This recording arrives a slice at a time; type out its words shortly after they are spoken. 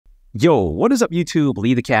Yo, what is up YouTube?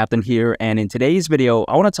 Lee the Captain here, and in today's video,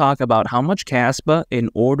 I want to talk about how much Kaspa in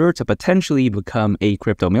order to potentially become a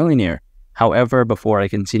crypto millionaire. However, before I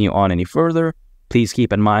continue on any further, please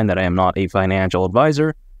keep in mind that I am not a financial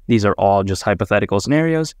advisor. These are all just hypothetical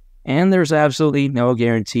scenarios, and there's absolutely no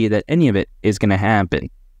guarantee that any of it is going to happen.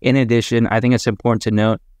 In addition, I think it's important to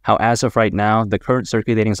note how as of right now, the current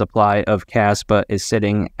circulating supply of Kaspa is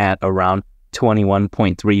sitting at around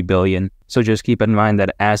 21.3 billion. So just keep in mind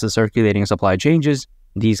that as the circulating supply changes,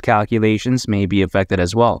 these calculations may be affected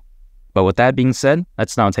as well. But with that being said,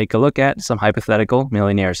 let's now take a look at some hypothetical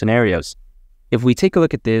millionaire scenarios. If we take a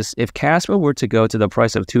look at this, if Kaspa were to go to the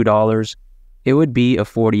price of $2, it would be a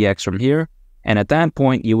 40x from here. And at that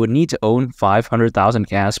point, you would need to own 500,000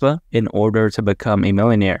 Kaspa in order to become a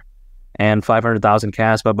millionaire. And 500,000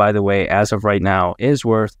 Kaspa, by the way, as of right now, is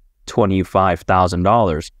worth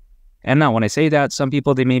 $25,000. And now when I say that, some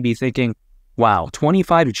people, they may be thinking, wow,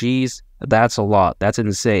 25 G's, that's a lot. That's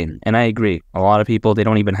insane. And I agree. A lot of people, they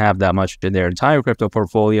don't even have that much in their entire crypto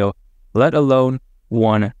portfolio, let alone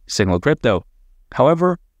one single crypto.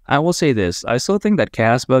 However, I will say this. I still think that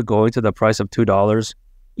Kaspa going to the price of $2,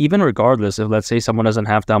 even regardless if, let's say, someone doesn't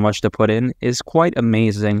have that much to put in, is quite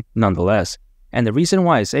amazing nonetheless. And the reason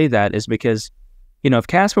why I say that is because, if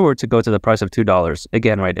Kaspa were to go to the price of $2,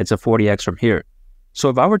 again, right, it's a 40x from here. So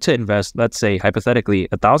if I were to invest, let's say, hypothetically,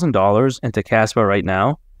 $1,000 into Kaspa right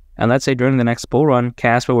now, and let's say during the next bull run,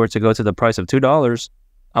 Kaspa were to go to the price of $2,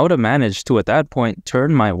 I would have managed to, at that point,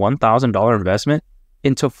 turn my $1,000 investment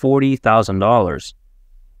into $40,000,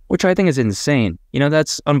 which I think is insane.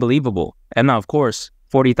 That's unbelievable. And now, of course,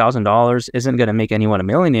 $40,000 isn't going to make anyone a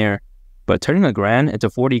millionaire, but turning a grand into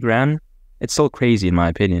 40 grand, it's still crazy in my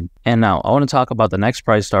opinion. And now I want to talk about the next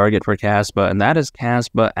price target for Kaspa, and that is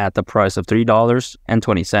Kaspa at the price of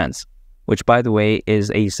 $3.20, which by the way is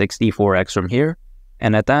a 64x from here.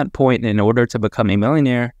 And at that point, in order to become a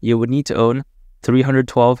millionaire, you would need to own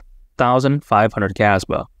 312,500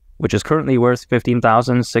 Kaspa, which is currently worth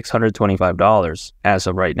 $15,625 as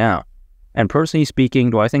of right now. And personally speaking,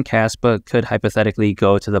 do I think Kaspa could hypothetically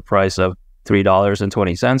go to the price of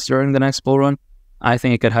 $3.20 during the next bull run? I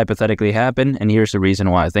think it could hypothetically happen, and here's the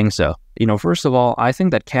reason why I think so. First of all, I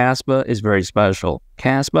think that Kaspa is very special.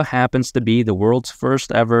 Kaspa happens to be the world's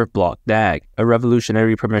first ever block DAG, a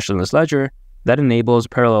revolutionary permissionless ledger that enables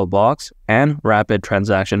parallel blocks and rapid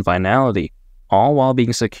transaction finality, all while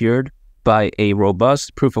being secured by a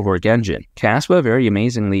robust proof-of-work engine. Kaspa, very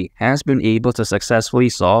amazingly, has been able to successfully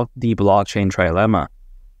solve the blockchain trilemma.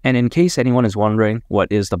 And in case anyone is wondering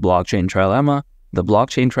what is the blockchain trilemma, the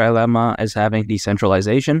blockchain trilemma is having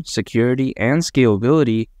decentralization, security, and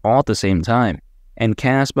scalability all at the same time. And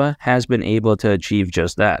Kaspa has been able to achieve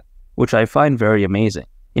just that, which I find very amazing.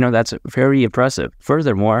 That's very impressive.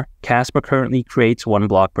 Furthermore, Kaspa currently creates 1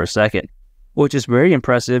 block per second, which is very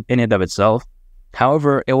impressive in and of itself.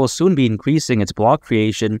 However, it will soon be increasing its block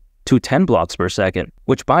creation to 10 blocks per second,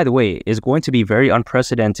 which by the way is going to be very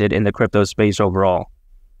unprecedented in the crypto space overall.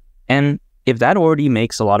 And if that already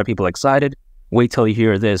makes a lot of people excited, wait till you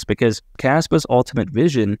hear this, because Kaspa's ultimate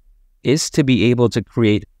vision is to be able to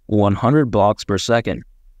create 100 blocks per second.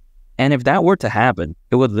 And if that were to happen,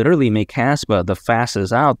 it would literally make Kaspa the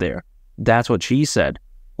fastest out there. That's what she said,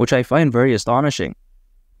 which I find very astonishing.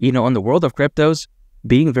 In the world of cryptos,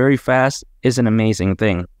 being very fast is an amazing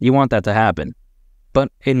thing. You want that to happen.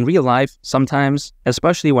 But in real life, sometimes,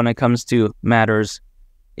 especially when it comes to matters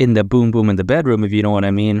in the boom in the bedroom, if you know what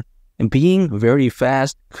I mean, and being very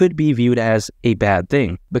fast could be viewed as a bad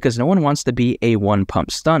thing because no one wants to be a 1-pump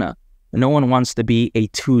stunner. No one wants to be a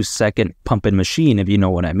 2-second pumping machine, if you know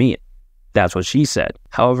what I mean. That's what she said.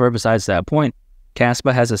 However, besides that point,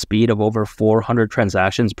 Kaspa has a speed of over 400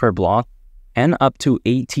 transactions per block and up to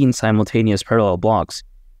 18 simultaneous parallel blocks,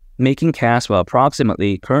 making Kaspa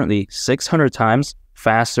approximately currently 600 times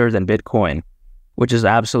faster than Bitcoin, which is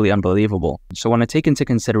absolutely unbelievable. So when I take into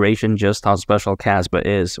consideration just how special Kaspa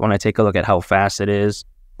is, when I take a look at how fast it is,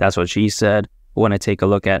 that's what she said. When I take a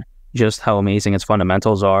look at just how amazing its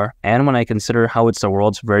fundamentals are, and when I consider how it's the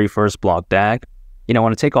world's very first block DAG,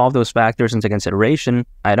 when I take all of those factors into consideration,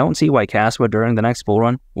 I don't see why Kaspa during the next bull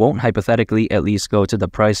run won't hypothetically at least go to the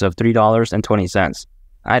price of $3.20.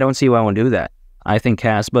 I don't see why I won't do that. I think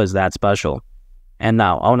Kaspa is that special. And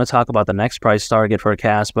now I want to talk about the next price target for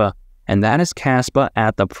Kaspa, and that is Kaspa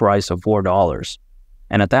at the price of $4.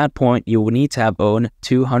 And at that point, you will need to have owned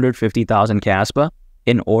 250,000 Kaspa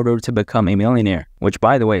in order to become a millionaire, which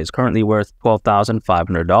by the way is currently worth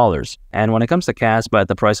 $12,500. And when it comes to Kaspa at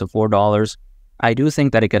the price of $4, I do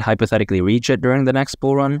think that it could hypothetically reach it during the next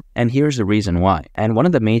bull run, and here's the reason why. And one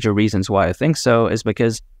of the major reasons why I think so is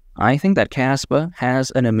because I think that Kaspa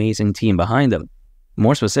has an amazing team behind them.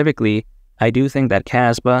 More specifically, I do think that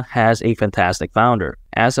Kaspa has a fantastic founder.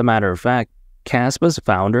 As a matter of fact, Kaspa's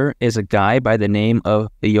founder is a guy by the name of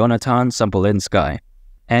Jonathan Sampolinsky.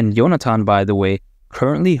 And Jonathan, by the way,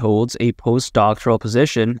 currently holds a postdoctoral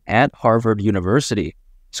position at Harvard University.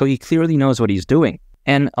 So he clearly knows what he's doing.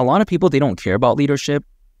 And a lot of people, they don't care about leadership,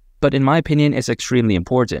 but in my opinion, it's extremely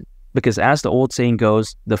important. Because as the old saying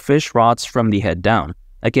goes, the fish rots from the head down.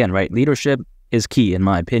 Again, right, leadership is key in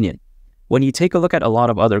my opinion. When you take a look at a lot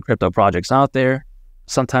of other crypto projects out there,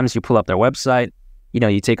 sometimes you pull up their website,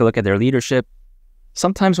 you take a look at their leadership.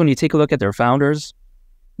 Sometimes when you take a look at their founders,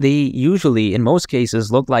 they usually, in most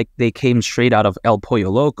cases, look like they came straight out of El Pollo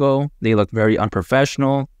Loco. They look very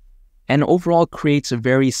unprofessional and overall creates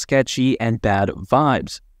very sketchy and bad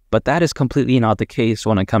vibes. But that is completely not the case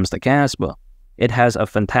when it comes to Kaspa. It has a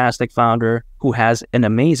fantastic founder who has an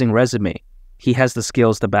amazing resume. He has the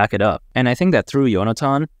skills to back it up. And I think that through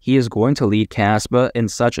Jonathan, he is going to lead Kaspa in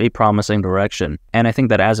such a promising direction. And I think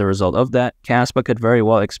that as a result of that, Kaspa could very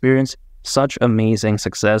well experience such amazing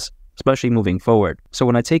success, especially moving forward. So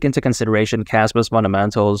when I take into consideration Kaspa's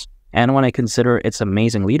fundamentals, and when I consider its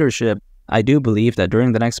amazing leadership, I do believe that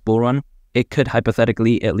during the next bull run, it could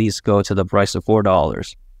hypothetically at least go to the price of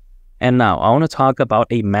 $4. And now, I want to talk about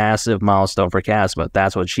a massive milestone for Kaspa.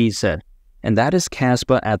 That's what she said. And that is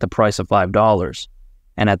Kaspa at the price of $5.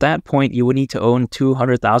 And at that point, you would need to own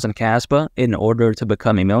 200,000 Kaspa in order to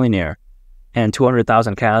become a millionaire. And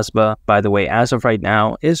 200,000 Kaspa, by the way, as of right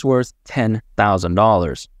now, is worth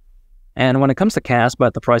 $10,000. And when it comes to Kaspa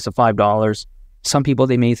at the price of $5, some people,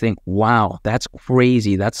 they may think, wow, that's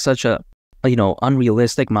crazy. That's such a,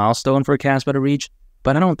 unrealistic milestone for Kaspa to reach.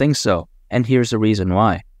 But I don't think so. And here's the reason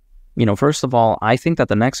why. First of all, I think that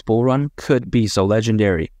the next bull run could be so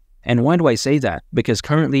legendary. And why do I say that? Because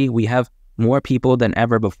currently we have more people than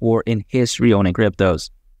ever before in history owning cryptos.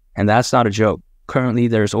 And that's not a joke. Currently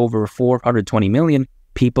there's over 420 million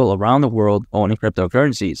people around the world owning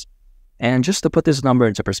cryptocurrencies. And just to put this number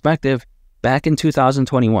into perspective, back in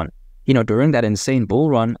 2021, during that insane bull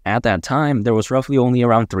run, at that time, there was roughly only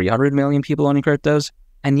around 300 million people owning cryptos.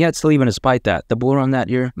 And yet still even despite that, the bull run that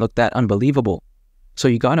year looked that unbelievable. So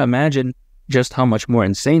you gotta imagine just how much more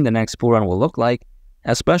insane the next bull run will look like,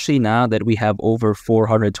 especially now that we have over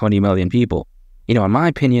 420 million people. In my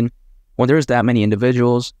opinion, when there's that many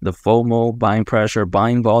individuals, the FOMO, buying pressure,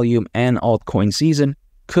 buying volume, and altcoin season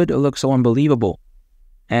could look so unbelievable.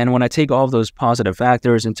 And when I take all of those positive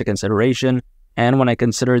factors into consideration, and when I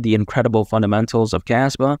consider the incredible fundamentals of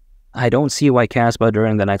Kaspa, I don't see why Kaspa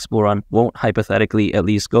during the next bull run won't hypothetically at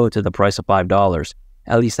least go to the price of $5.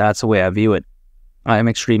 At least that's the way I view it. I am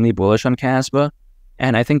extremely bullish on Kaspa,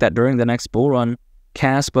 and I think that during the next bull run,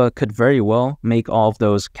 Kaspa could very well make all of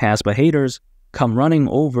those Kaspa haters come running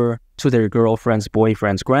over to their girlfriend's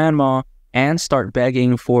boyfriend's grandma and start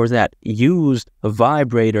begging for that used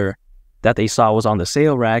vibrator that they saw was on the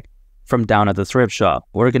sale rack from down at the thrift shop.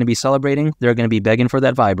 We're going to be celebrating. They're going to be begging for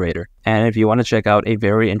that vibrator. And if you want to check out a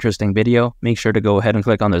very interesting video, make sure to go ahead and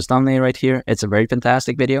click on this thumbnail right here. It's a very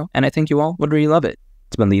fantastic video, and I think you all would really love it.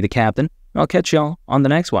 It's been Lee the Captain. I'll catch y'all on the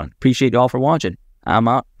next one. Appreciate y'all for watching. I'm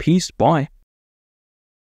out. Peace. Bye.